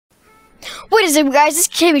What is up, guys? It's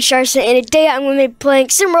KongKrewSumer, and today I'm going to be playing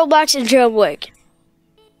some Roblox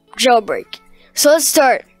JailBreak. So let's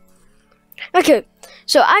start. Okay,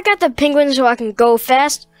 so I got the penguin so I can go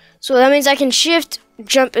fast. So that means I can shift,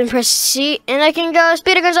 jump, and press C, and I can go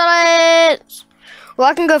Speedy Gonzalez. Well,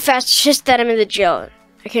 I can go fast, it's just that I'm in the jail.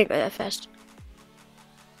 I can't go that fast.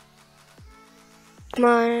 Come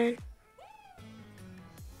on.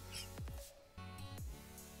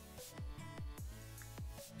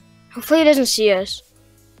 Hopefully he doesn't see us.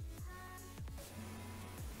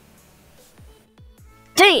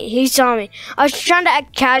 Dang it, he saw me. I was trying to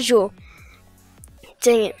act casual.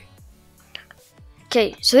 Dang it.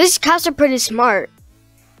 Okay, so these cops are pretty smart.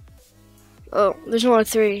 Oh, there's only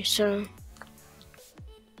 3, so...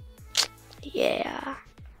 yeah.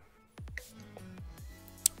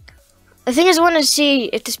 The thing is, I want to see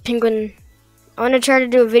if this penguin... I want to try to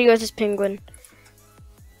do a video with this penguin.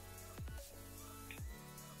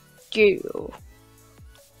 You.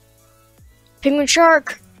 Penguin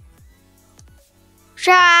shark.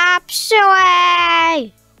 Shops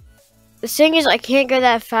away. The thing is, I can't go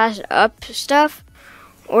that fast up stuff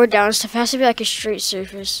or down stuff. It has to be like a straight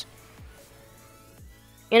surface.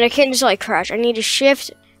 And I can't just like crouch. I need to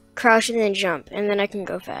shift, crouch, and then jump, and then I can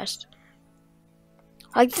go fast.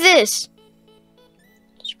 Like this.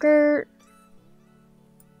 Skirt.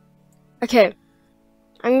 Okay.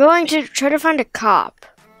 I'm going to try to find a cop.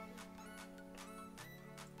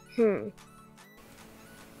 I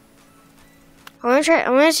want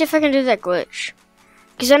to see if I can do that glitch.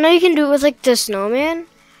 Because I know you can do it with, like, the snowman.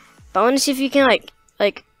 But I want to see if you can,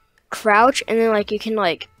 like, crouch. And then, like, you can,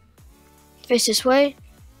 like, face this way.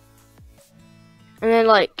 And then,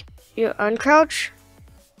 like, you uncrouch.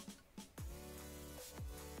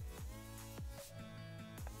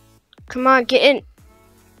 Come on, get in.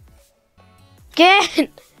 Get in!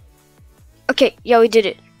 Okay, yeah, we did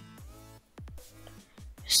it.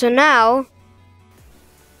 So now,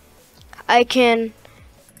 I can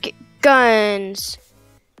get guns.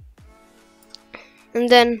 And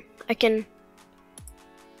then I can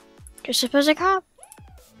dress up as a cop.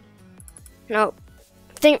 No.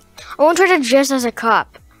 I won't try to dress as a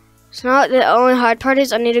cop. So now the only hard part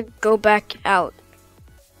is I need to go back out.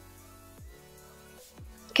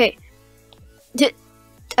 Okay.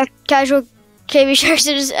 A casual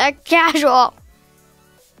KongKrewSumer is a casual.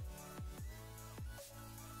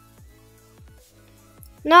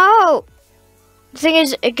 No! The thing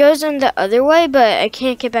is, it goes in the other way, but I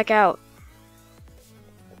can't get back out.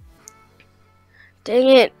 Dang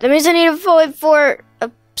it. That means I need to wait for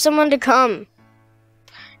someone to come.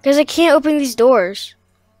 Because I can't open these doors.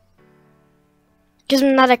 Because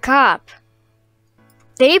I'm not a cop.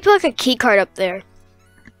 They need to put like a key card up there.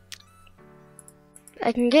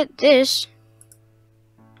 I can get this.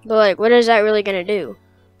 But like, what is that really going to do?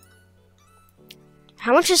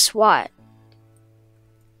 How much is SWAT?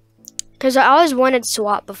 Because I always wanted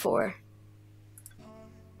SWAT before.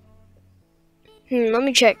 Let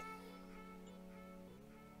me check.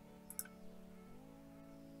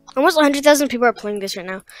 Almost 100,000 people are playing this right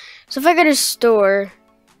now. So if I go to store,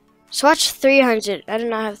 SWAT's 300. I did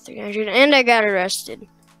not have 300, and I got arrested.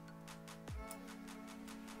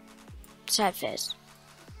 Sad face.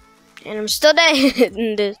 And I'm still dead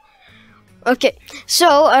in this. Okay,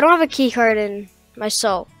 so I don't have a key card in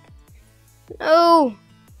myself. No.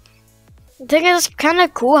 I think it's kind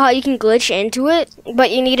of cool how you can glitch into it, but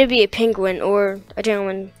you need to be a penguin or a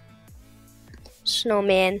gentleman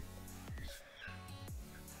snowman.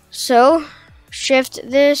 So, shift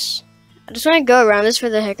this. I just want to go around this for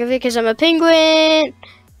the heck of it because I'm a penguin.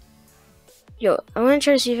 Yo, I want to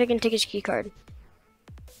try to see if I can take his key card.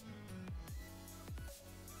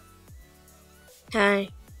 Hi.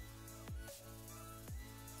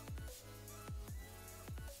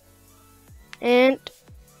 And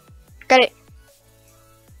got it.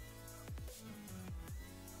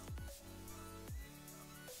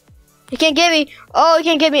 He can't get me. Oh, he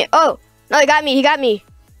can't get me. Oh, no, he got me. He got me.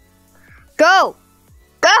 Go.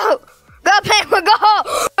 Go. Go, penguin. Go.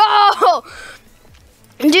 Go.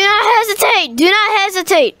 Do not hesitate. Do not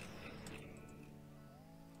hesitate.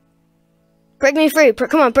 Break me free.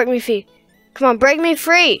 Come on, break me free. Come on, break me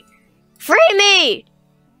free. Free me.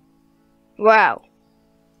 Wow.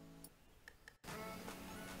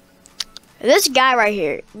 This guy right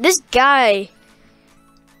here. This guy,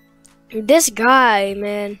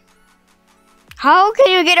 man. How can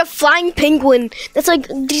you get a flying penguin? That's like,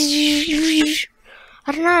 I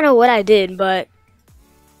do not know what I did, but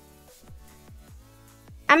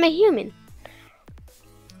I'm a human.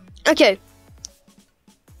 Okay.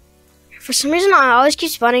 For some reason, I always keep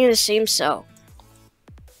spawning in the same cell.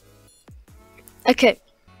 Okay.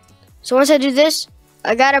 So once I do this,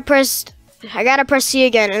 I gotta press C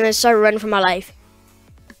again and then start running for my life.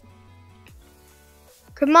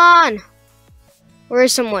 Come on! Where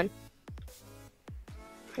is someone?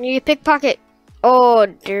 I need a pickpocket. Oh,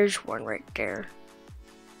 there's one right there.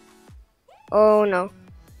 Oh no.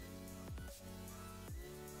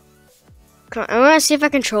 Come on, I wanna see if I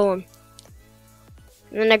control him.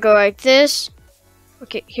 And then I go like this.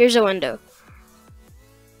 Okay, here's a window.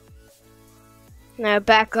 Now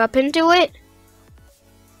back up into it.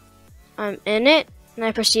 I'm in it. And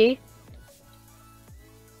I proceed.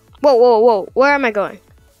 Whoa, whoa, whoa. Where am I going?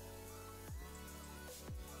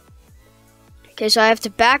 Okay, so I have to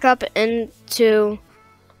back up into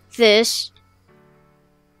this.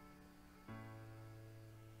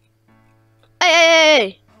 Hey, hey, hey,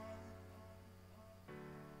 hey.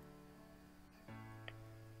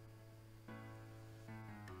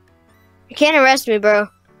 You can't arrest me, bro.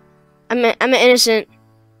 I'm an innocent.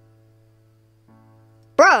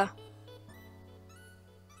 Bruh.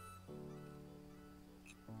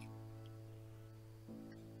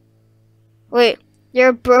 Wait,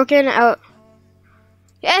 you're broken out.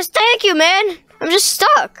 Yes, thank you, man. I'm just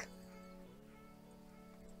stuck.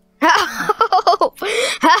 Help!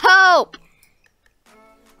 Help!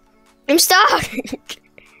 I'm stuck.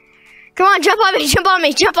 Come on, jump on me, jump on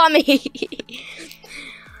me, jump on me.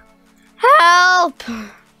 Help!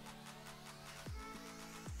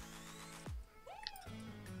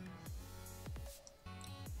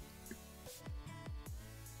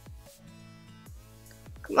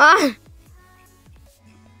 Come on.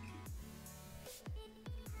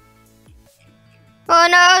 Oh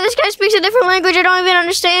no, this guy speaks a different language. I don't even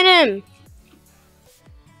understand him.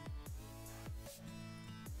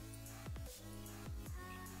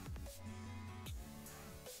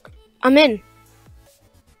 I'm in.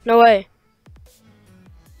 No way.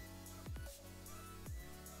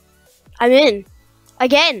 I'm in.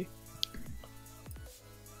 Again.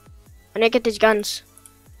 I need to get these guns.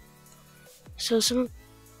 So some.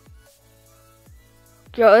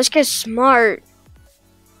 Yo, this guy's smart.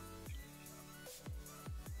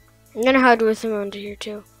 I'm gonna hide with him under here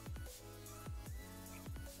too.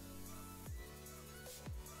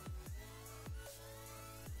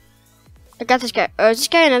 I got this guy. Oh, is this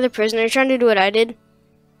guy another prisoner trying to do what I did?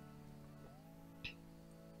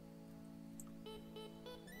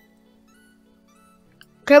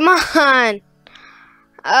 Come on.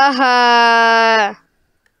 I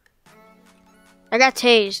got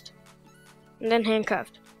tased. And then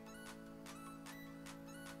handcuffed.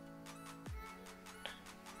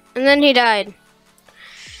 And then he died.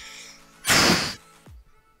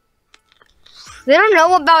 They don't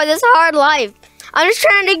know about this hard life. I'm just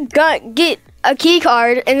trying to get a key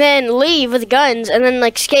card and then leave with guns and then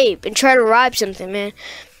like escape and try to rob something, man.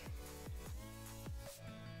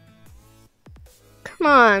 Come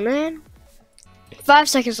on, man. 5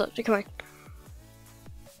 seconds left. Come on.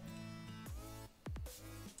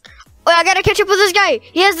 Oh, I gotta catch up with this guy.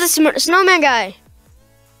 He has this snowman guy.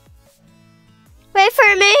 Wait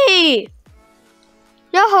for me!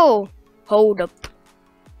 Yo! Hold up.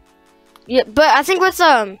 Yeah, but I think with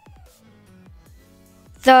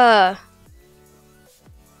the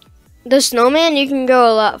snowman, you can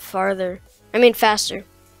go a lot farther. I mean, faster.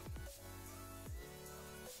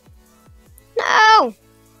 No!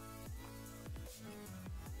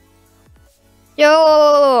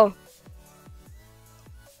 Yo!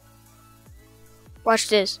 Watch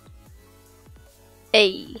this.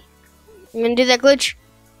 Hey. I'm gonna do that glitch.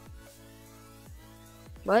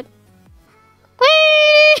 What?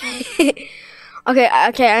 Whee! Okay,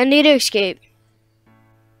 I need to escape.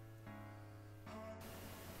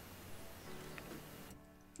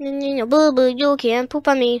 Boo boo, you can't poop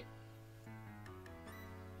on me.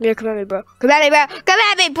 Yeah, come at me, bro. Come at me, bro. Come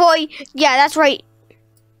at me, boy. Yeah, that's right.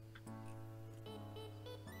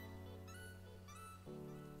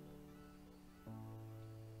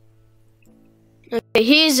 Okay,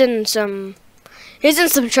 he's in some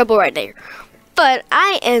trouble right there. But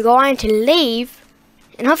I am going to leave,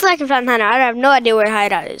 and hopefully I can find Hannah. I have no idea where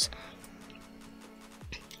hideout is.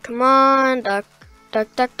 Come on, duck,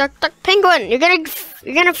 duck, duck, duck, duck, penguin! You're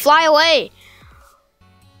gonna fly away.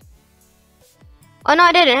 Oh no,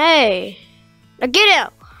 I didn't. Hey, now get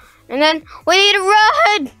out, and then we need to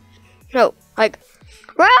run. No, like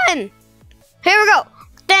run. Here we go.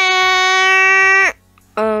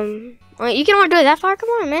 Wait, you can only do it that far? Come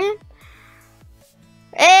on, man.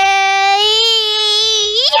 Hey,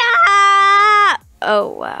 yeah! Oh,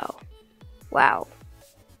 wow. Wow.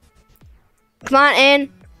 Come on,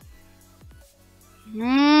 in.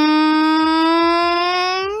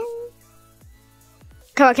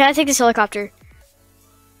 Come on, can I take this helicopter?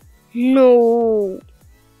 No.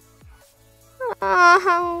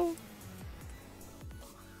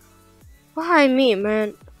 Why me,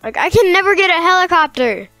 man? Like, I can never get a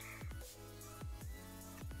helicopter.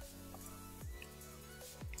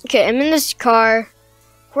 Okay, I'm in this car.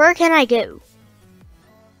 Where can I go?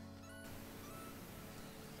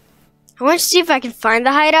 I want to see if I can find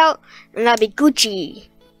the hideout, and that'd be Gucci.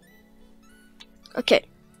 Okay.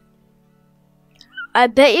 I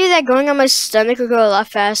bet you that going on my stomach will go a lot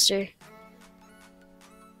faster.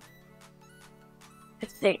 I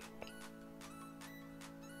think.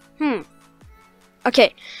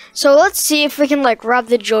 Okay, so let's see if we can like rob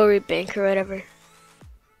the jewelry bank or whatever.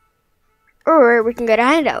 Or we can go to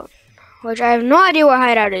hideout, which I have no idea what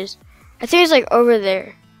hideout is. I think it's like over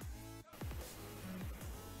there.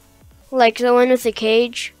 Like the one with the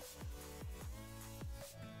cage.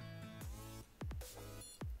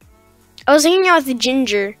 I was hanging out with the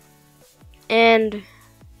ginger. And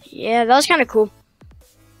yeah, that was kind of cool.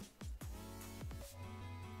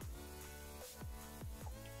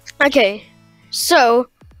 Okay, so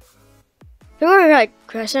we're like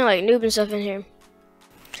sounding like noob and stuff in here.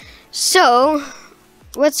 So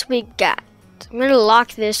what's we got? I'm gonna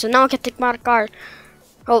lock this so now I can take my car.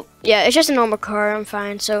 Oh yeah, it's just a normal car. I'm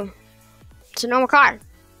fine. So it's a normal car.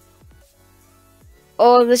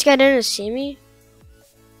 Oh, this guy didn't see me.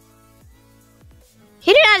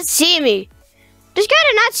 He did not see me. This guy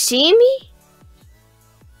did not see me.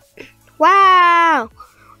 Wow.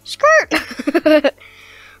 Skirt.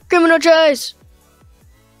 Criminal chase.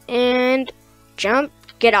 And jump.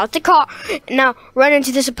 Get out the car. Now run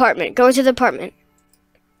into this apartment. Go into the apartment.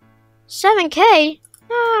 7K?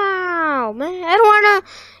 Oh man, I don't wanna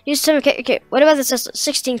use 7K. Okay, what about the Tesla?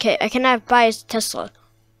 16K. I cannot buy a Tesla.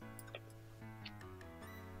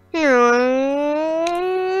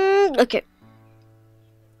 Okay.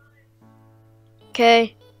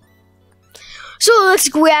 Okay. So let's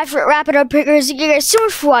go after it, wrap it up here, guys. Thank you guys so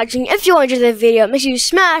much for watching. If you enjoyed the video, make sure you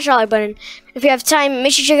smash that like button. If you have time,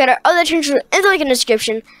 make sure you check out our other channels in the link in the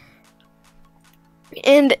description.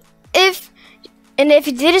 And if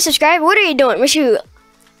you didn't subscribe, what are you doing? Make sure you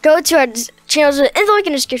go to our channels in the link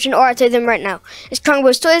in the description, or I'll tell you them right now. It's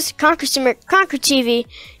KongBoysToys, KongKrewsumer, KongKrewTV,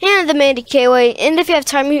 and the Mandy K-Way. And if you have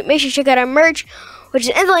time, make sure you check out our merch, which is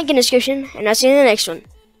in the link in the description. And I'll see you in the next one.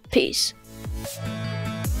 Peace.